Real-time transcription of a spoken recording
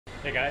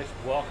Hey guys,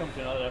 welcome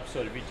to another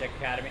episode of VTEC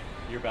Academy.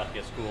 You're about to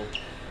get schooled.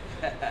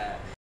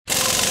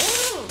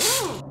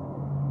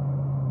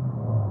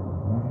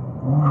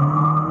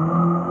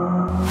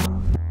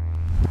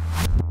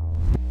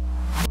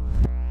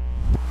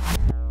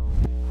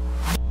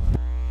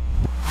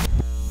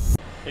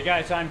 Hey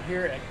guys, I'm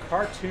here at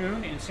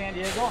Cartoon in San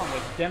Diego. I'm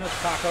with Dennis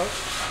Taco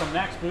from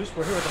Maxboost.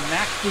 We're here with the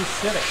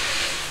Maxboost Civic.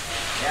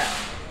 Yeah,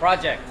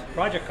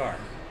 project car.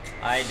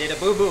 I did a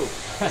boo-boo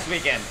this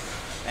weekend,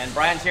 and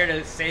Brian's here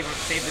to save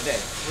the day.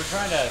 We're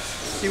trying to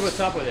see what's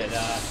up with it.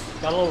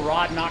 Got a little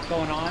rod knock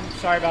going on.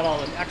 Sorry about all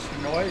the extra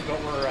noise,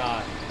 but we're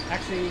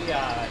actually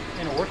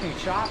in a working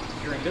shop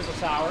during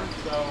business hours.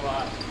 So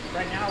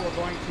right now we're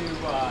going to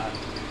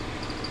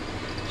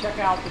check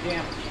out the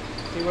damage,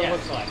 see what it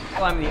looks like.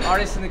 Well, I'm the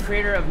artist and the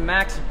creator of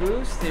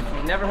Maxboost. If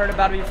you've never heard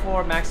about it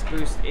before,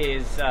 Maxboost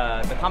is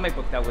the comic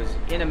book that was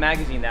in a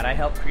magazine that I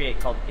helped create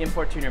called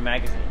Import Tuner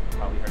Magazine. You've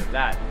probably heard of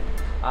that.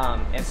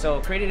 And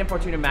so created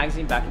Import Tuner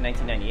Magazine back in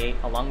 1998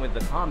 along with the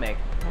comic.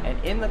 And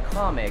in the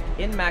comic,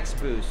 in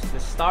Maxboost, the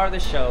star of the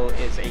show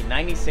is a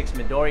 96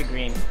 Midori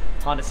green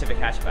Honda Civic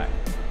hatchback.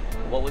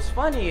 What was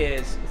funny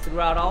is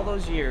throughout all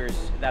those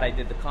years that I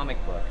did the comic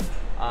book,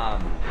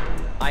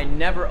 I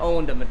never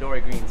owned a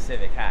Midori green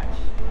Civic hatch.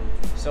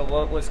 So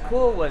what was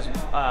cool was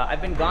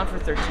I've been gone for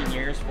 13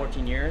 years,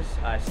 14 years.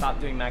 I stopped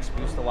doing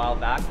Maxboost a while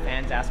back.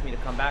 Fans asked me to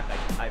come back.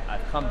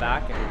 I've come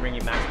back and we're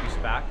bringing Maxboost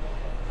back.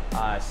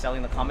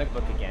 Selling the comic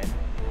book again,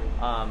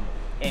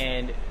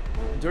 and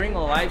during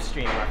a live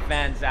stream our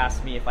fans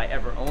asked me if I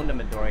ever owned a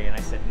Midori, and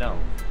I said no.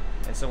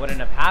 And so what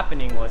ended up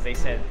happening was they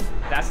said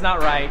that's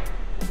not right.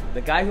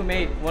 The guy who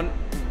made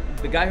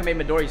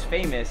Midoris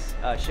famous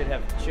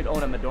should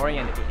own a Midori,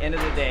 and at the end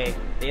of the day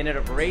they ended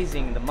up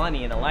raising the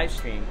money in the live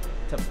stream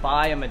to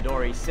buy a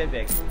Midori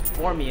Civic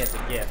for me as a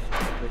gift,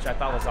 which I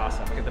thought was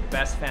awesome. They're the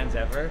best fans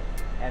ever,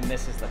 and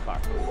this is the car.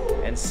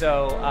 And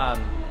so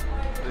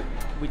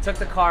we took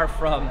the car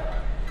from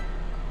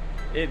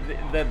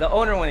the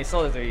owner. When he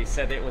sold it to me, he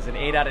said it was an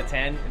 8 out of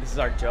 10. This is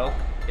our joke.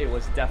 It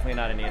was definitely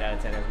not an 8 out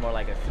of 10. It was more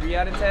like a 3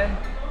 out of 10.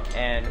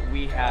 And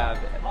we have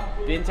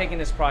been taking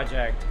this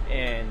project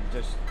and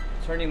just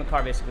turning the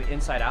car basically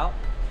inside out,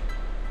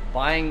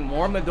 buying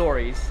more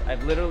Midoris.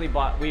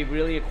 We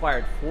really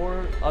acquired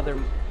four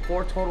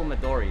total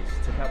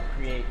Midoris to help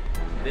create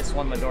this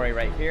one Midori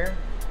right here.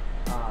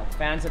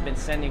 Fans have been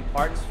sending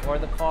parts for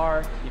the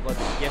car. People have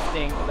been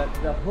gifting.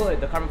 The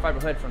hood, the carbon fiber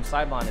hood from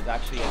Saibon is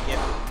actually a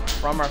gift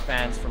from our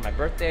fans for my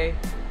birthday.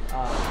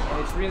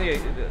 And it's really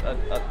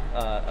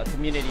a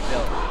community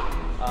build.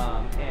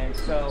 And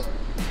so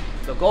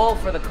the goal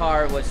for the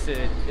car is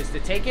to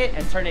take it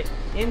and turn it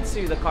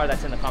into the car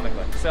that's in the comic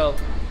book. So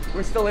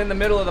we're still in the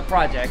middle of the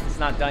project. It's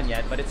not done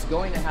yet, but it's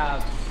going to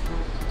have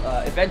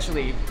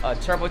eventually a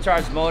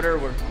turbocharged motor.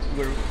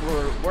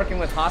 We're working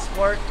with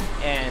Hotsport,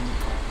 and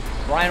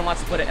Brian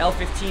wants to put an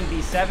L15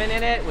 B7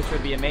 in it, which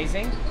would be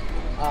amazing.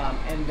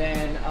 And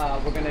then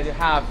we're going to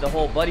have the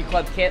whole Buddy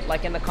Club kit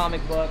like in the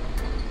comic book.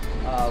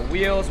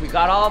 Wheels, we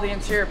got all the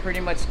interior pretty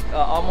much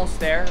almost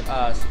there.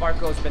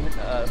 Sparko's been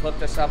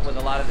hooked us up with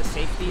a lot of the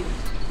safety.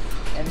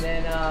 And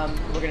then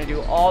we're going to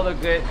do all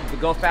the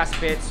go fast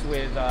bits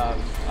with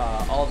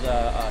all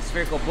the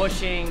spherical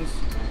bushings,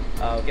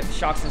 get the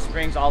shocks and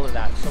springs, all of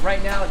that. So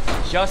right now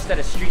it's just at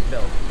a street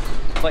build,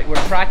 but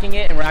we're tracking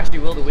it and we're actually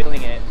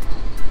wheel-to-wheeling it.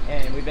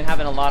 And we've been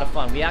having a lot of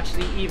fun. We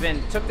actually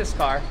even took this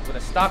car with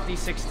a stock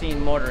D16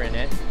 motor in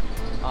it,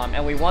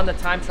 and we won the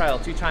time trial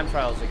 2 time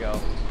trials ago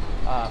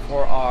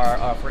for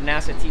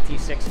NASA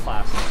TT6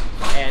 class.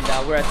 And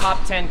we're a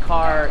top 10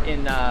 car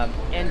in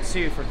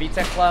N2 for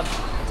VTEC Club,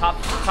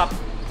 top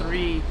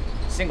 3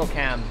 single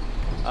cam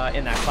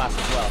in that class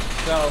as well.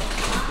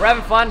 So we're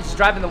having fun, just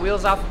driving the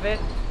wheels off of it.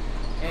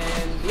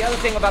 And the other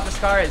thing about this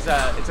car is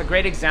it's a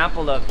great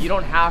example of you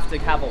don't have to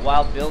have a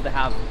wild build to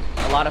have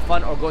a lot of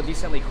fun or go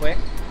decently quick.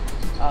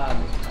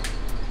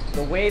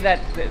 The way that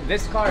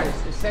this car is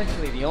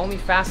essentially the only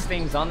fast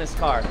things on this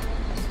car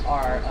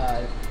are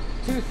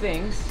 2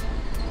 things.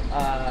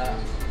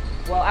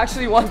 Well,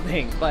 actually 1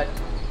 thing, but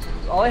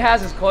all it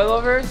has is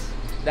coilovers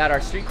that are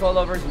street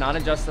coilovers,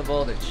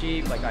 non-adjustable. They're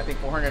cheap, like I think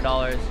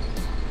 $400.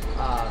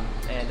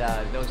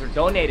 And those were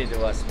donated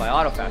to us by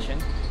Auto Fashion,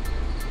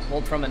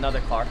 pulled from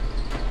another car.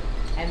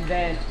 And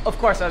then, of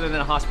course, other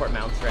than Hotsport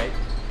mounts, right?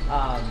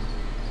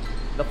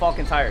 The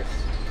Falcon tires.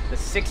 The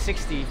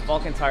 660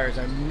 Falcon tires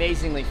are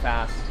amazingly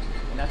fast,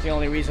 and that's the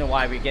only reason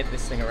why we get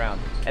this thing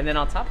around. And then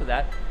on top of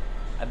that,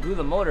 I blew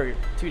the motor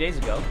 2 days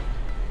ago,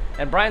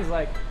 and Brian's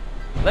like,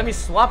 let me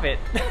swap it.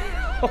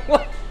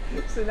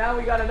 So now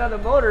we got another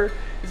motor.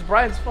 It's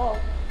Brian's fault.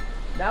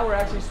 Now we're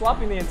actually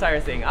swapping the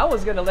entire thing. I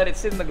was gonna let it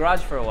sit in the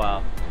garage for a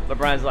while, but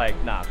Brian's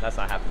like, nah, that's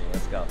not happening,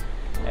 let's go.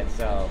 And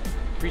so,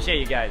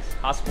 appreciate you guys.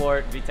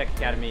 Hotsport, VTEC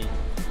Academy,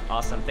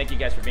 awesome. Thank you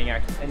guys for being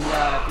here. And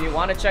if you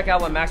want to check out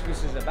what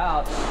Maxboost is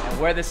about and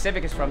where this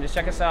Civic is from, just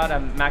check us out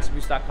at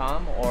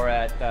maxboost.com or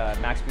at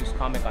Maxboost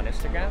Comic on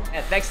Instagram.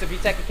 And thanks to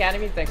VTEC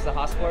Academy, thanks to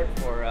Hotsport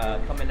for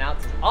coming out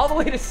all the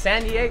way to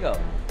San Diego.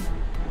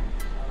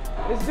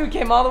 This dude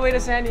came all the way to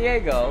San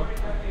Diego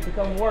to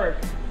come work.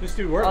 This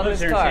dude lives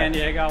here in San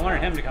Diego. I wanted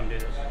him to come do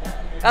this.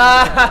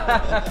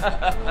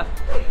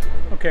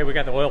 Okay, we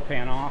got the oil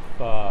pan off.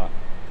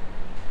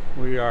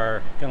 We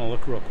are gonna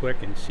look real quick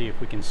and see if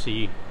we can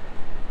see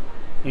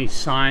any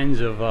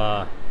signs of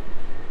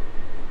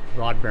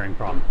rod bearing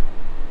problem.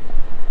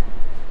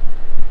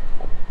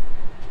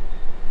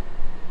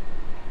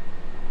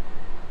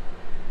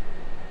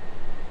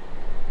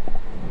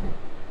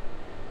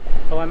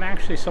 Well, I'm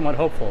actually somewhat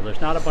hopeful.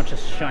 There's not a bunch of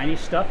shiny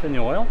stuff in the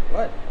oil.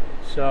 What?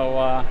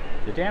 So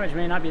the damage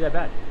may not be that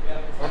bad.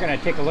 We're gonna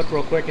take a look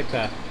real quick at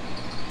the,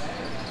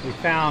 we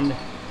found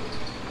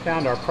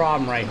our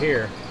problem right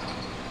here.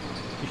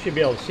 You should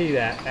be able to see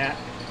that.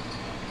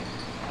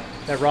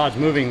 That rod's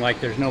moving like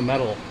there's no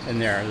metal in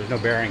there. There's no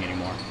bearing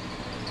anymore.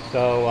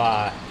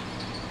 So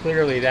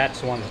clearly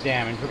that's the one that's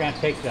damaged. We're gonna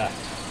take the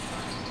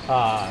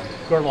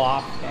girdle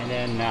off and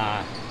then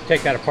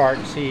take that apart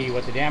and see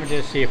what the damage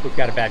is, see if we've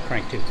got a bad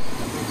crank tooth.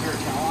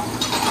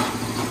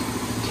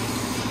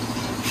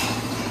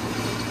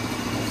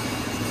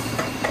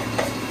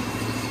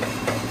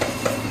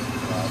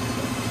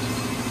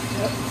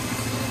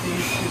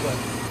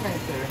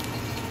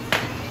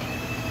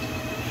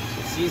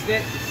 Seized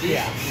it?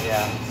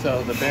 Yeah.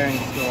 So the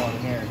bearing's still on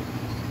here.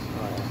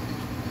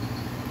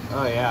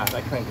 Oh yeah,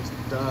 that crank is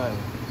done.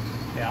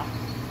 Yeah.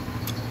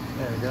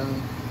 There we go.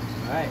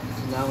 Alright,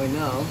 so now we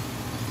know.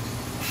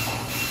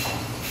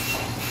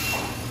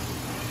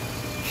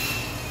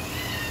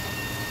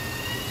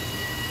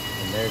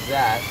 And there's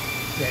that.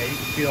 Yeah, you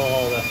can feel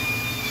all the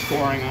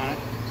scoring on it.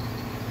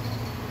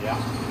 Yeah.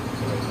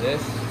 So there's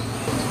this.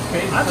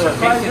 So it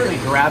basically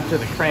grabbed to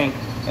the crank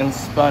and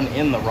spun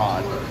in the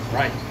rod.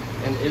 Right.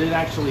 And it had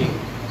actually,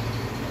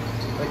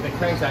 like the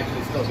crank's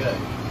actually still good.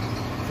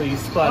 So you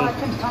spun. I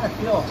can kind of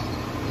feel.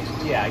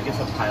 Yeah, I guess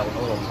a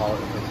little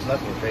pilot. It's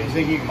nothing crazy. You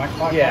think you might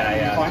find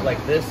Yeah. fine?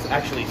 Like this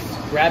actually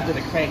grabbed to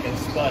the crank and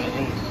spun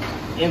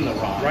in the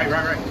rod. Right.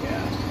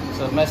 Yeah.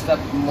 So it messed up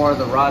more of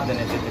the rod than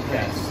it did the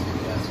crank.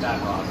 Yes,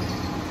 that rod.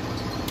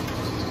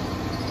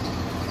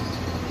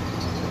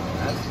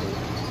 That's cool.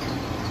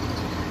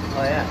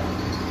 Oh yeah.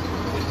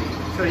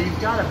 So you've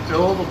got a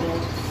buildable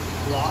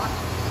block.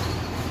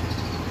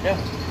 Yeah.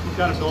 You've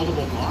got a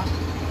buildable block.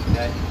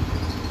 Okay.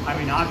 I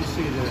mean,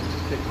 obviously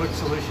the quick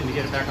solution to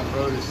get it back on the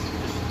road is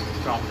just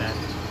drop that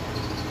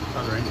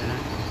other engine in.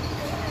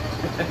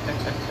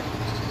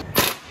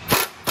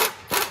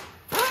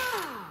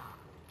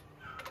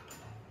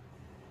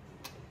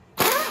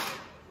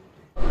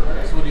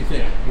 So what do you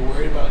think? You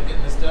worried about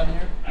getting this done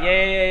here?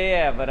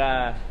 Yeah.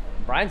 But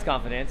Brian's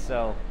confident,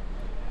 so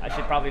I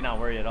should probably not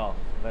worry at all.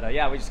 But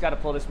yeah, we just got to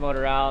pull this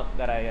motor out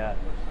that I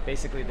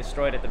basically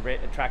destroyed at the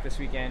track this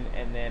weekend,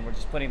 and then we're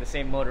just putting the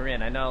same motor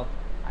in. I know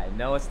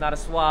it's not a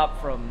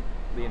swap from,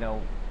 you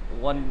know,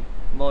 one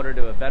motor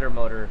to a better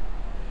motor,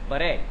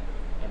 but hey,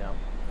 you know,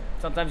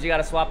 sometimes you got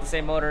to swap the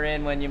same motor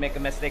in when you make a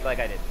mistake like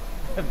I did.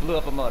 Blew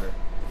up a motor.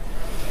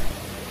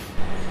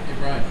 Hey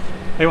Brian,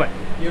 Hey, what?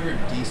 you ever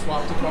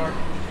de-swapped a car?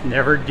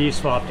 Never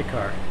de-swapped a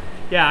car.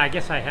 Yeah, I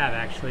guess I have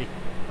actually.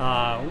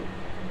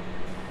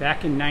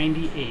 Back in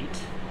 '98,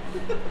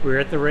 we were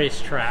at the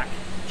racetrack,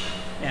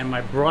 and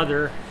my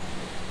brother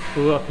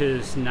blew up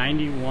his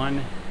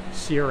 '91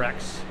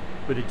 CRX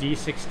with a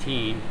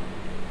D16.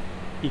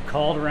 He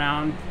called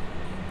around.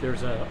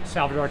 There's a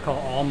Salvador called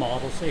All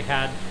Models. They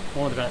had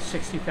one with about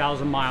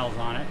 60,000 miles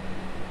on it.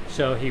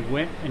 So he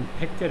went and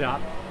picked it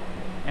up,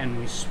 and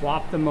we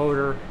swapped the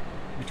motor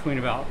between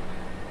about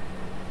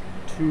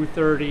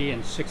 2:30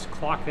 and 6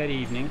 o'clock that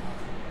evening,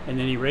 and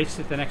then he raced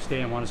it the next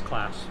day and won his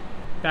class.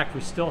 In fact,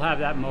 we still have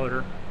that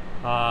motor.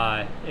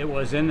 It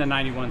was in the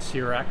 '91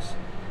 CRX.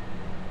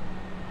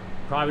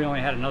 Probably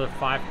only had another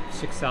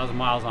 5,000–6,000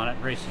 miles on it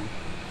racing.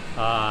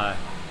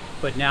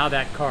 But now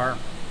that car,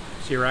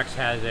 CRX,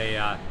 has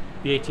a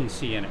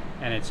V18C in it,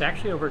 and it's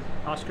actually over at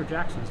Oscar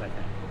Jackson's, I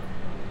think.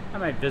 I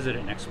might visit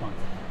it next month.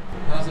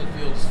 How does it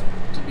feel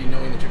to be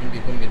knowing that you're going to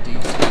be putting a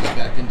D-series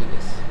back into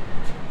this?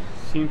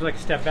 Seems like a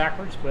step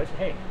backwards, but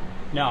hey,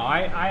 no,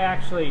 I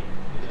actually,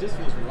 It just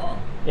feels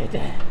wrong.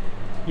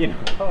 you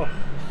know,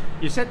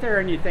 you sit there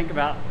and you think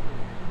about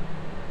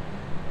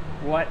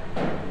what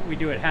we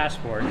do at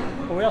Hasport,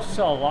 but we also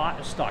sell a lot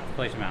of stock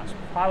place mounts.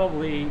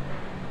 Probably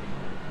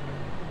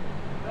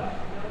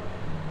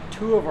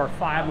 2 of our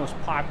 5 most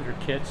popular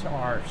kits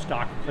are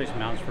stock replacement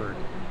mounts for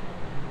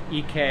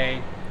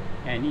EK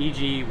and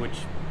EG, which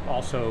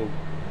also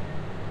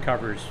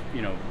covers,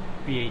 you know,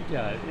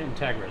 V8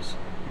 Integras,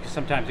 because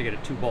sometimes they get a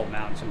 2-bolt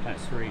mount,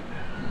 sometimes 3.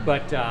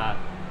 But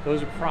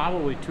those are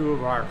probably 2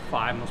 of our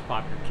 5 most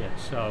popular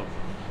kits. So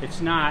it's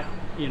not,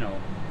 you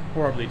know,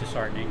 horribly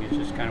disheartening. It's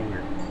just kind of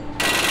weird.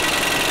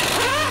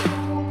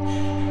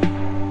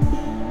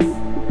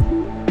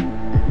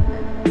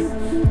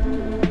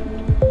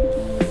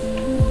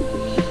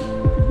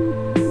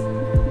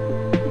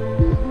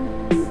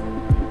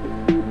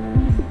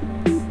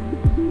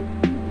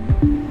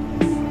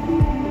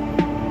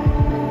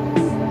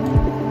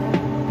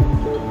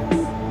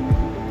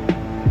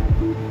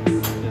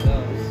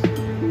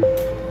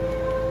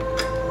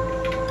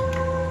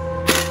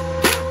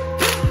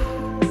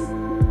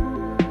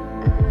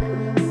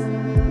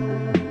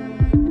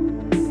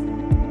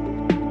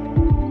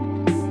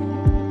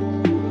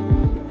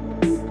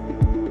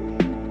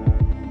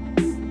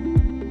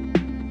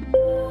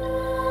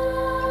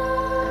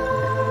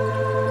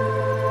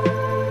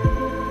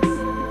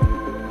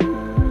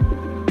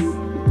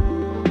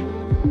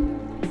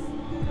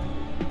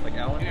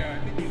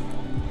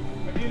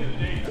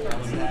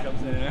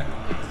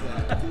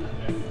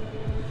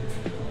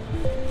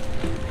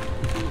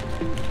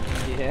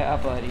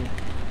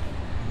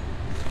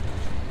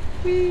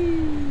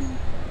 Whee!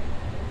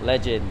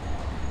 Legend.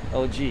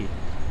 OG.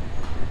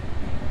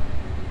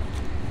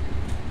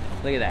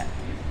 Look at that.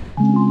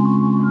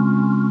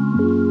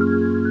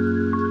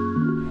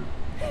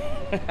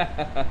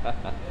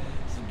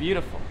 It's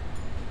beautiful.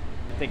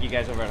 Thank you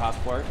guys over at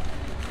Hotsport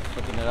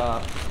for hooking it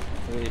up.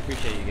 I really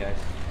appreciate you guys.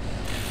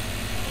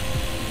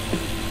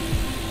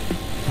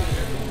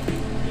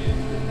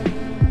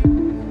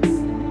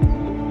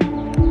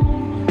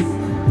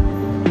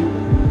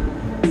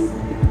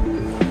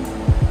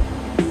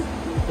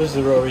 This is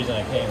the real reason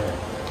I came here.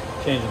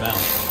 Change the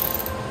mounts.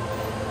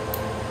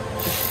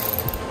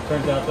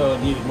 Turns out though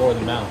it needed more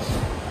than mounts.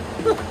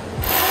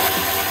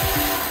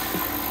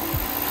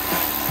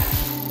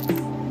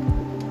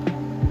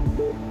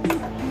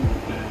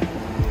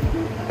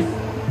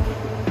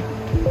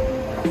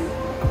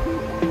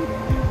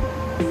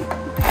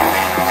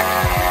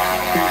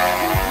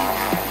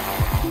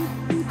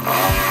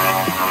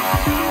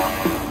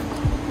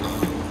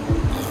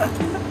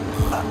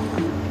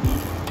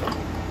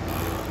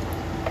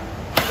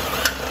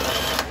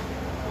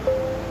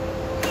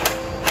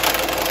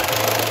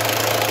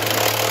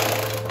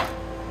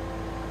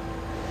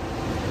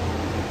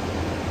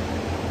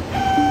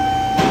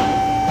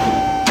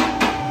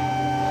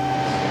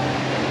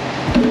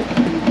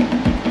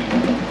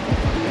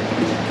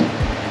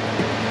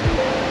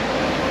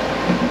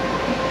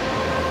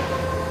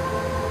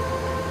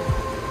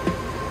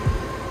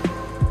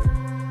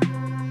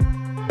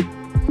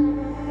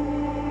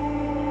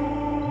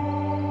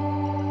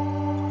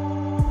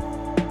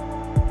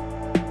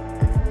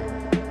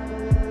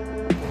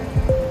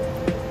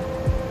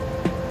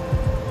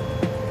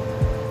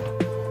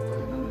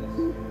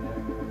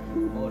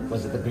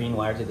 Was it the green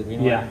wire to the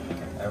green Yeah.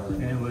 wire?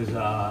 Okay. And it was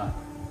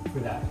for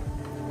that.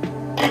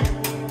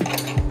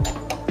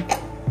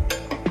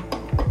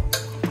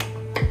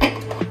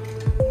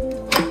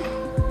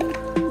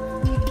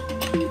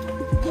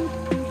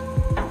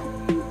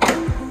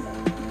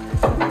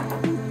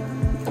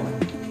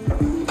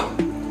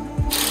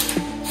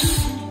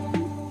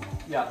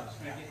 Yeah.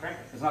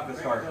 It's not gonna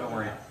start, don't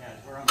worry.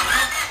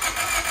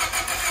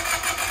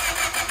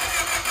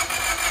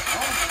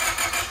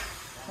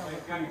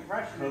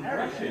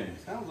 Compression.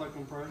 Sounds like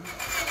compression.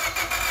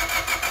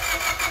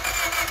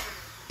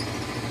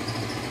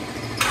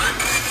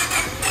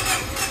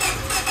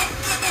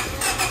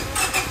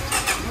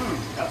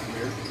 That's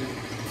weird.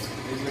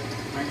 Is it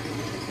cranked?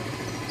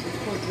 It's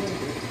quite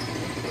good.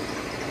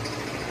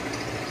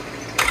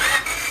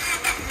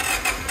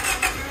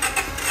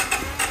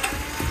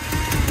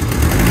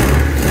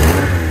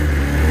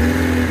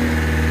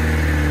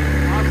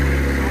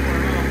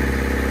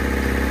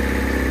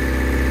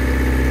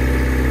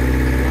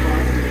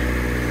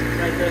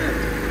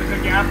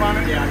 On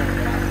it? Yeah,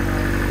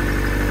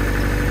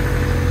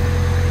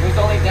 It was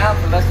only down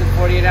for less than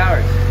 48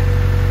 hours.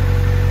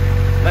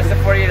 Less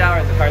than 48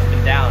 hours the car's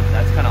been down.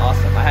 That's kind of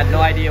awesome. I had no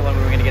idea when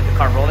we were going to get the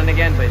car rolling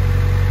again, but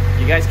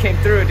you guys came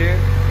through, dude.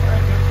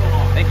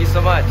 Thank you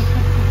so much.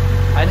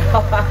 I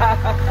know.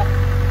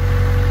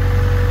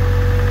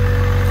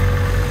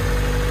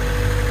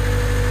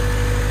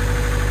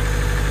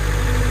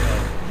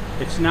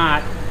 It's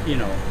not, you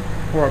know,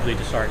 horribly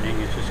disheartening.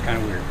 It's just kind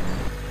of weird.